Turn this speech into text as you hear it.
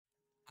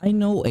I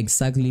know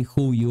exactly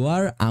who you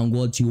are and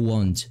what you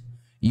want.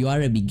 You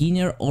are a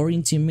beginner or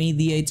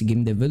intermediate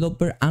game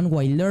developer, and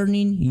while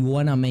learning you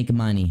wanna make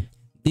money.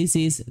 This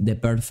is the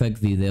perfect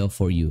video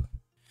for you.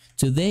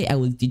 Today I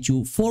will teach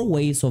you 4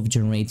 ways of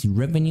generating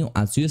revenue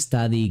as you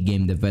study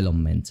game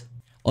development,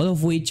 all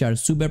of which are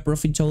super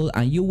profitable,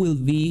 and you will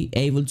be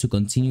able to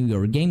continue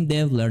your game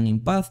dev learning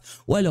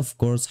path while of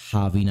course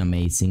having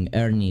amazing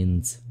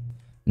earnings.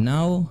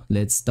 Now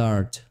let's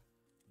start.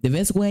 The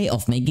best way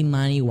of making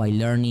money while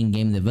learning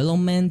game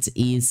development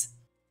is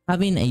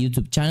having a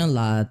YouTube channel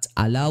that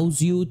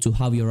allows you to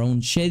have your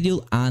own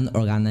schedule and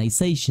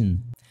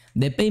organization.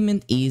 The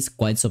payment is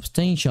quite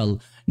substantial.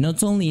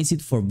 Not only is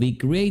it for big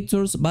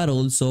creators, but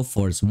also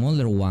for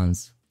smaller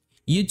ones.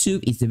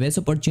 YouTube is the best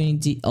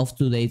opportunity of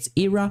today's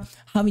era,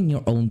 having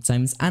your own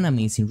times and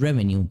amazing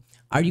revenue.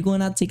 Are you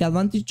gonna take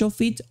advantage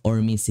of it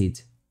or miss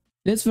it?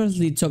 Let's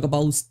firstly talk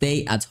about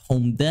Stay at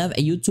Home Dev,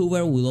 a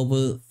YouTuber with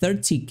over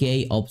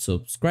 30k of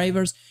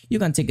subscribers. You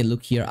can take a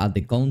look here at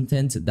the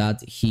content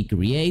that he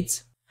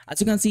creates.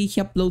 As you can see,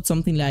 he uploads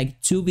something like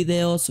 2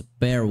 videos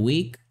per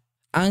week,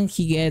 and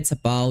he gets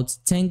about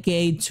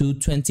 10k to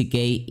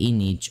 20k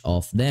in each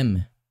of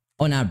them,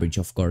 on average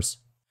of course.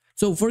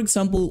 So for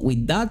example,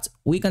 with that,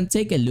 we can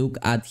take a look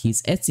at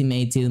his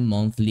estimated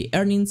monthly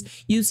earnings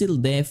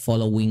using the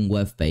following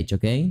webpage,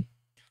 okay?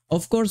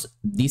 Of course,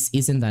 this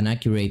isn't an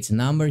accurate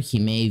number. He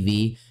may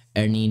be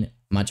earning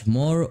much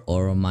more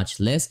or much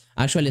less.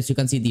 Actually, as you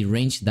can see, the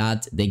range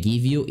that they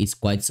give you is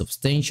quite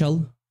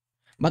substantial.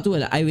 But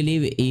well, I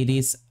believe it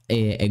is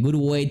a good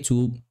way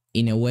to,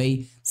 in a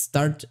way,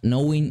 start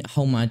knowing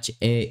how much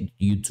a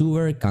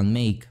YouTuber can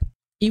make.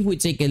 If we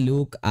take a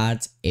look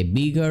at a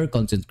bigger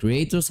content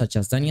creator such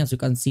as Danny, as you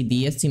can see,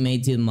 the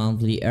estimated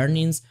monthly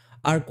earnings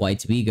are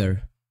quite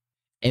bigger.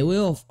 A way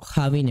of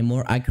having a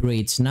more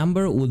accurate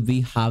number would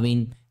be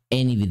having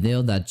any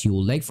video that you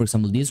would like. For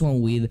example, this one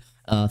with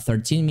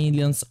 13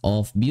 millions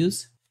of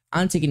views,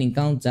 and taking in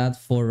account that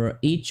for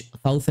each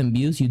 1,000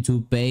 views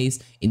YouTube pays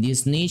in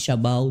this niche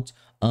about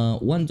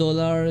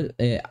 $1,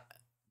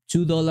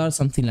 $2,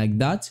 something like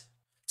that.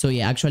 So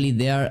yeah, actually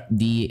there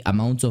the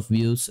amount of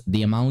views,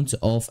 the amount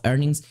of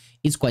earnings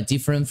is quite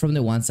different from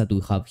the ones that we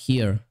have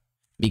here,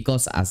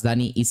 because as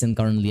Danny isn't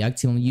currently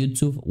active on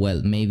YouTube,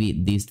 well, maybe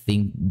this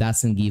thing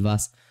doesn't give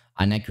us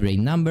an accurate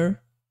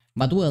number.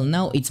 But well,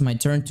 now it's my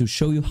turn to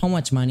show you how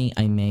much money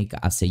I make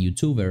as a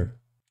YouTuber.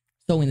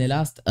 So in the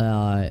last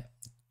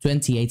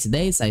 28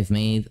 days, I've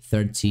made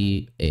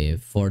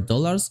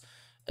 $34.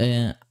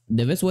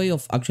 The best way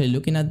of actually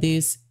looking at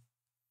this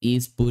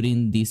is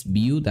putting this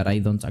view that I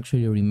don't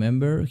actually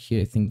remember.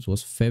 Here I think it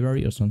was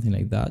February or something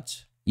like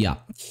that. Yeah.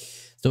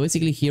 So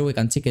basically here we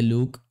can take a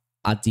look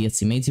at the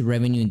estimated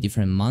revenue in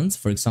different months.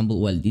 For example,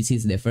 well, this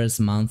is the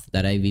first month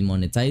that I've been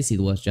monetized. It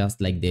was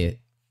just like the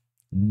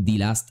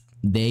last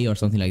day or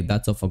something like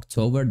that of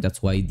October.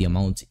 That's why the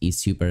amount is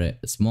super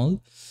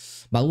small.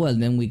 But well,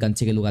 then we can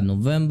take a look at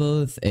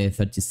November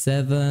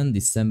 37,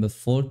 December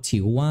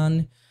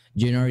 41,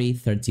 January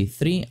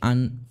 33,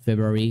 and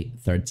February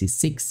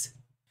 36.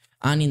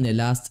 And in the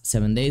last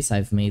 7 days,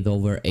 I've made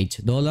over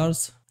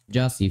 $8,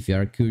 just if you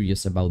are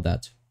curious about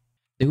that.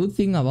 The good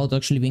thing about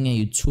actually being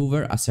a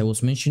YouTuber, as I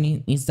was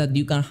mentioning, is that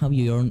you can have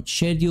your own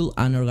schedule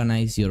and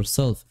organize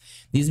yourself.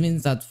 This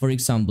means that, for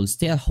example,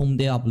 Stay at Home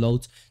Day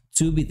uploads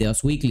 2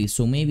 videos weekly,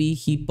 so maybe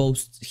he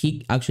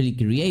actually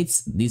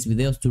creates these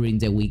videos during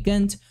the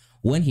weekend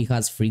when he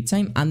has free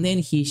time, and then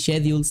he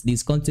schedules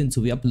this content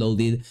to be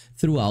uploaded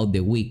throughout the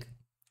week.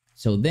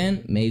 So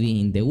then maybe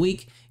in the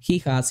week he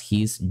has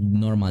his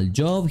normal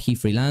job, he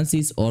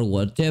freelances or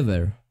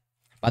whatever.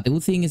 But the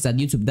good thing is that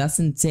YouTube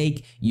doesn't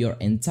take your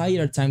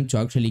entire time to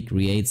actually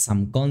create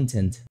some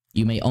content.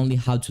 You may only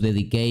have to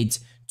dedicate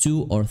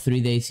 2 or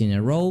 3 days in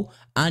a row,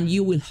 and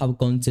you will have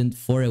content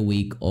for a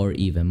week or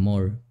even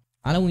more,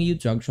 allowing you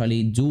to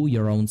actually do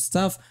your own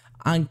stuff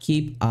and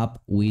keep up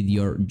with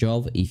your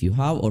job if you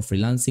have, or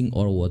freelancing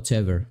or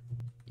whatever.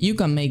 You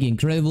can make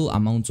incredible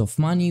amounts of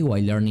money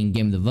while learning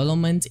game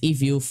development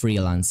if you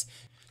freelance.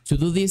 To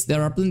do this,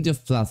 there are plenty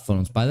of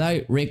platforms, but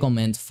I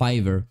recommend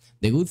Fiverr.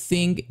 The good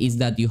thing is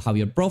that you have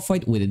your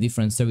profile with the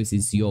different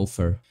services you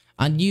offer,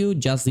 and you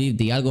just leave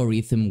the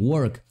algorithm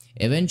work.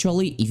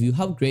 Eventually, if you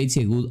have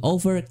created a good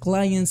offer,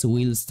 clients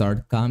will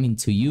start coming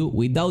to you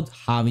without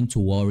having to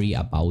worry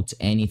about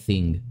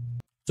anything.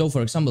 So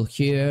for example,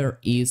 here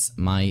is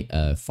my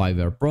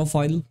Fiverr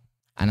profile.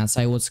 And as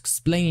I was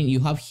explaining, you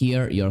have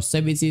here your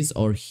services,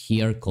 or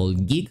here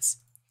called gigs.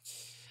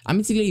 And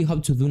basically you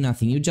have to do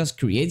nothing. You just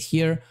create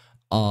here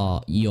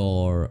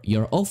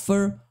your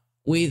offer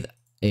with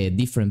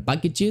different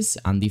packages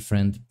and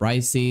different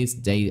prices,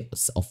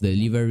 days of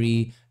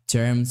delivery,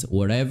 terms,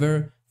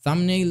 whatever.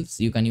 Thumbnails,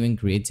 you can even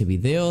create a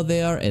video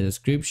there, a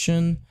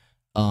description.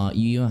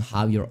 You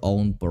have your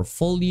own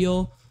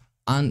portfolio,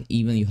 and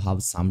even you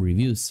have some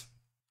reviews.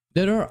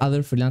 There are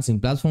other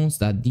freelancing platforms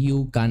that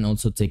you can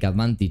also take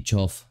advantage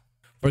of.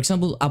 For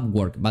example,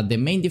 Upwork, but the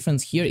main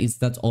difference here is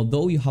that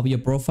although you have your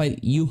profile,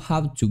 you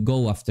have to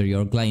go after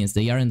your clients.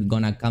 They aren't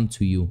gonna come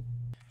to you.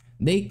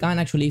 they can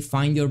actually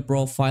find your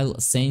profile,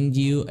 send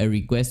you a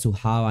request to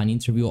have an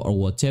interview or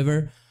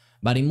whatever.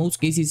 But in most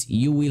cases,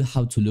 you will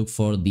have to look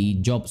for the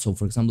job. So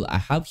for example, I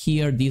have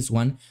here this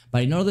one,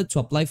 but in order to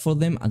apply for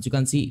them, as you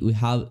can see, we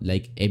have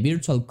like a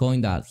virtual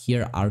coin that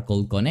here are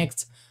called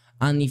connects.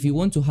 And if you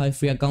want to have a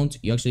free account,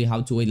 you actually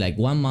have to wait like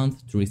 1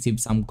 month to receive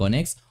some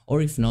connects,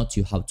 or if not,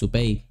 you have to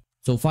pay.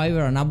 So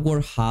Fiverr and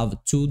Upwork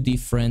have two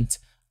different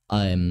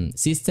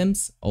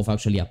systems of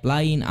actually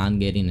applying and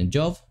getting a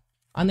job,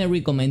 and I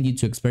recommend you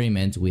to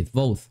experiment with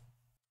both.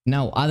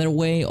 Now, other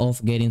way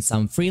of getting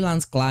some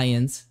freelance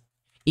clients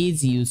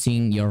is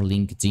using your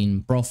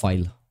LinkedIn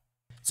profile.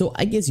 So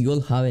I guess you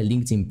all have a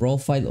LinkedIn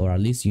profile, or at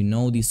least you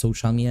know the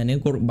social media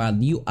network,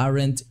 but you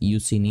aren't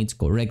using it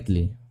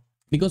correctly.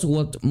 Because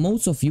what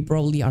most of you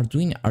probably are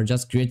doing are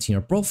just creating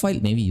your profile.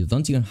 Maybe you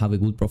don't even have a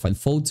good profile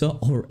photo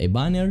or a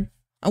banner.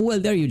 And well,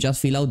 there you just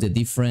fill out the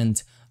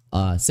different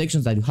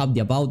sections that you have,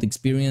 the about,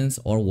 experience,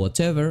 or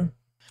whatever.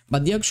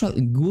 But the actual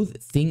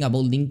good thing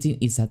about LinkedIn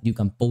is that you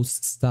can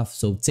post stuff.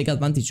 So take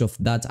advantage of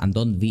that and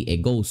don't be a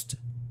ghost.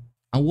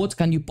 And what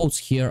can you post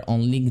here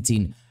on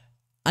LinkedIn?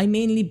 I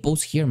mainly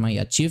post here my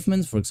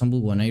achievements. For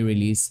example, when I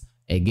release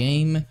a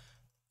game,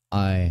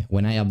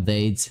 when I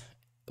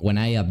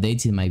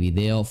updated my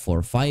video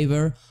for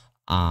Fiverr,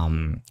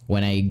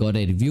 when I got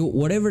a review,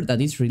 whatever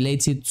that is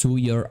related to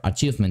your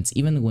achievements,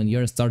 even when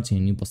you're starting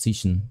a new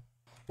position.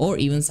 Or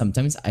even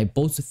sometimes I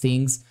post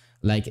things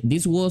like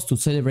this was to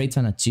celebrate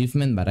an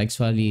achievement, but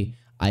actually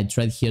I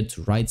tried here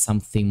to write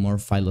something more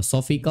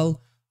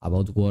philosophical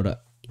about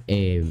what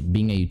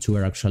being a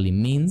YouTuber actually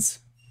means.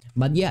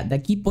 But yeah, the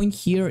key point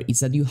here is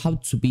that you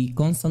have to be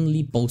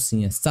constantly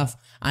posting stuff.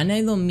 And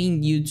I don't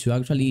mean you to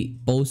actually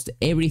post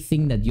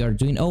everything that you're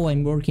doing. Oh,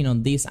 I'm working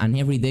on this, and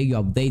every day you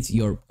update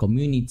your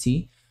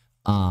community,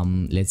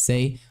 let's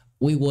say,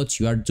 with what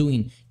you are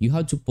doing. You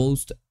have to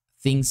post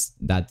things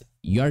that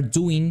you are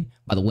doing,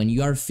 but when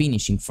you are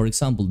finishing. For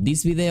example,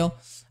 this video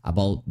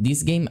about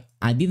this game,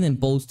 I didn't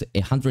post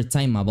 100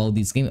 times about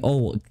this game.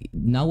 Oh,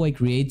 now I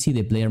created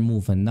the player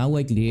move, and now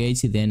I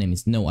created the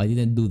enemies. No, I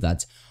didn't do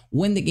that.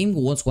 When the game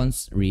was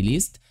once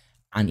released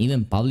and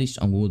even published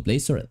on Google Play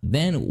Store,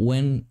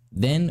 then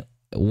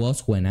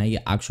was when I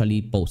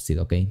actually posted,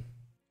 okay?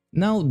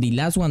 Now, the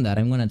last one that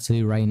I'm gonna tell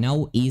you right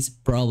now is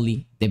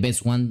probably the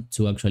best one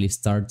to actually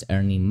start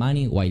earning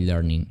money while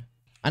learning.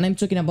 And I'm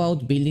talking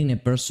about building a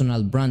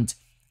personal brand.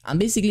 And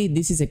basically,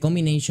 this is a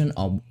combination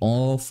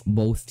of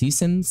both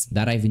systems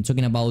that I've been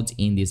talking about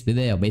in this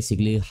video.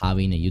 Basically,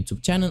 having a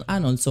YouTube channel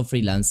and also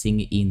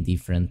freelancing in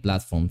different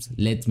platforms.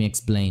 Let me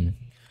explain.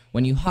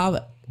 When you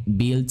have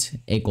built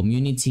a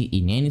community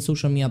in any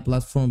social media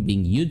platform,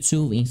 being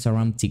YouTube,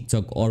 Instagram,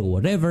 TikTok, or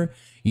whatever,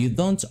 you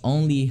don't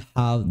only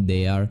have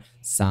there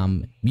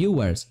some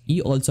viewers,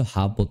 you also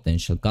have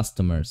potential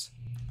customers.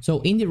 So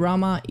Indie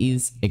Rama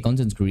is a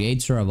content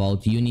creator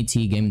about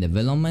Unity game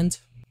development,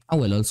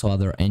 and well, also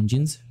other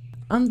engines.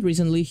 And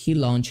recently he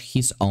launched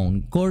his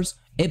own course,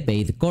 a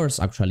paid course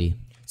actually.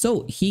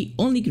 So he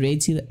only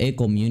created a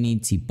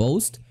community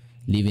post,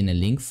 leaving a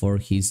link for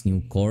his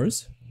new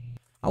course.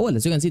 And well,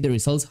 as you can see, the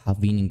results have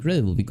been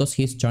incredible because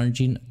he's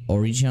charging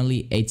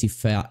originally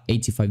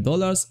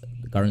 $85,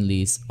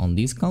 currently is on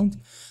discount,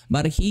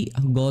 but he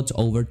got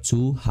over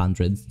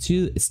 200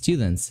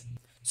 students.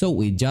 So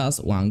with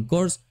just one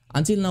course,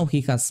 until now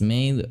he has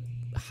made,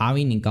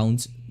 having in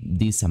count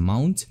this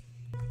amount,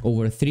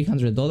 over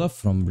 $300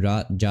 from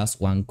just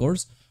one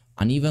course.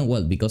 And even,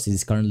 well, because it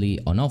is currently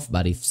on off,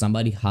 but if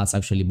somebody has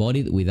actually bought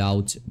it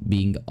without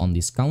being on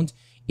discount,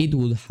 it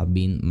would have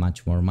been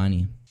much more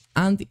money.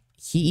 And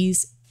he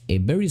is a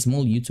very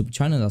small YouTube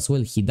channel as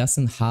well. He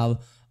doesn't have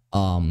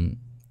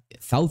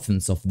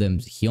thousands of them.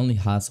 He only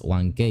has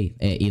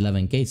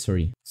 11k,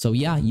 sorry. So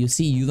yeah, you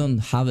see, you don't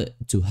have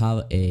to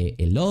have a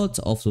lot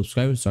of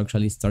subscribers to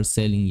actually start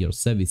selling your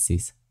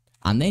services.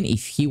 And then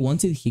if he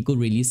wanted, he could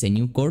release a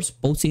new course,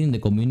 post it in the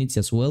community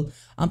as well,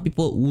 and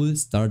people will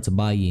start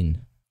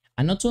buying.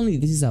 And not only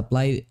this is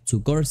applied to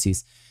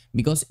courses,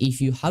 because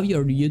if you have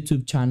your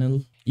YouTube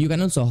channel, you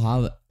can also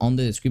have on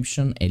the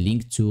description a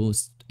link to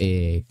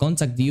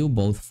contact you,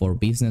 both for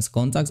business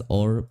contacts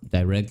or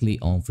directly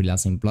on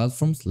freelancing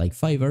platforms like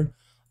Fiverr.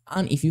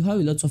 And if you have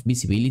lots of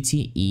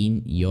visibility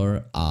in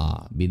your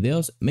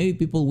videos, maybe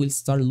people will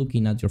start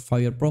looking at your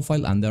Fiverr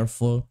profile and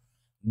therefore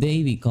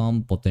they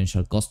become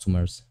potential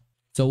customers.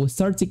 So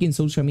start taking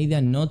social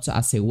media not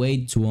as a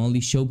way to only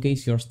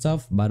showcase your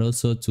stuff, but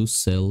also to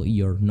sell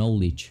your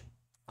knowledge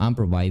and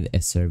provide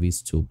a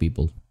service to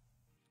people.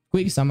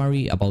 Quick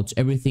summary about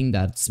everything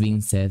that's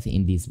been said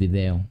in this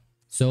video.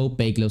 So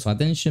pay close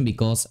attention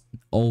because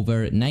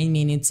over 9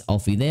 minutes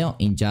of video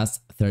in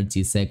just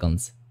 30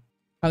 seconds.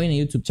 Having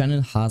a YouTube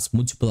channel has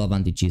multiple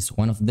advantages.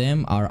 One of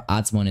them are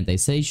ads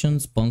monetization,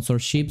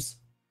 sponsorships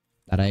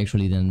that I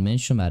actually didn't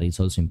mention, but it's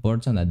also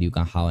important that you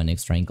can have an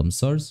extra income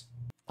source.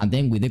 And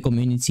then with the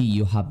community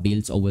you have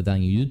built over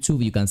on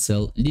YouTube, you can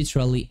sell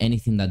literally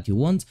anything that you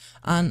want.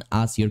 And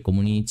as your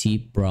community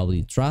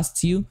probably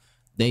trusts you,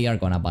 they are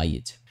gonna buy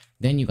it.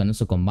 Then you can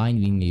also combine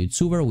being a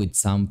YouTuber with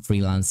some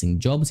freelancing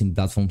jobs in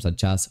platforms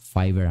such as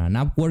Fiverr and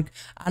Upwork,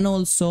 and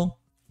also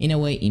in a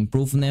way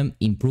improve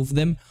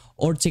them,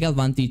 or take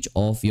advantage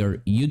of your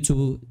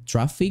YouTube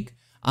traffic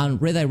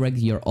and redirect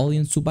your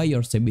audience to buy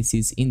your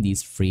services in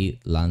these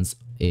freelance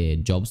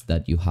jobs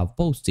that you have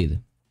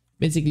posted.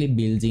 Basically,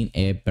 building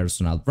a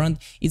personal brand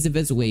is the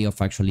best way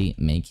of actually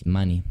making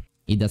money.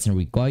 It doesn't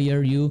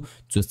require you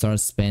to start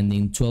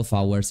spending 12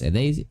 hours a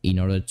day in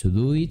order to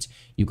do it.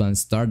 You can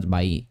start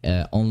by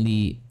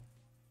only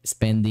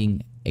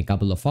spending a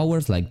couple of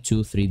hours, like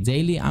 2-3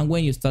 daily, and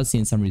when you start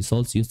seeing some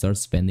results, you start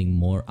spending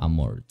more and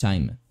more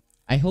time.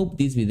 I hope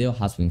this video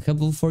has been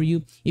helpful for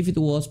you. If it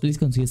was, please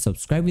consider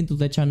subscribing to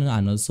the channel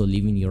and also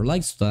leaving your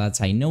likes so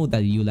that I know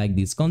that you like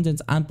this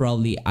content, and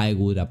probably I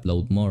would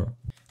upload more.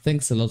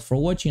 Thanks a lot for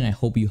watching. I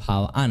hope you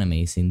have an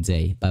amazing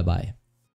day. Bye bye.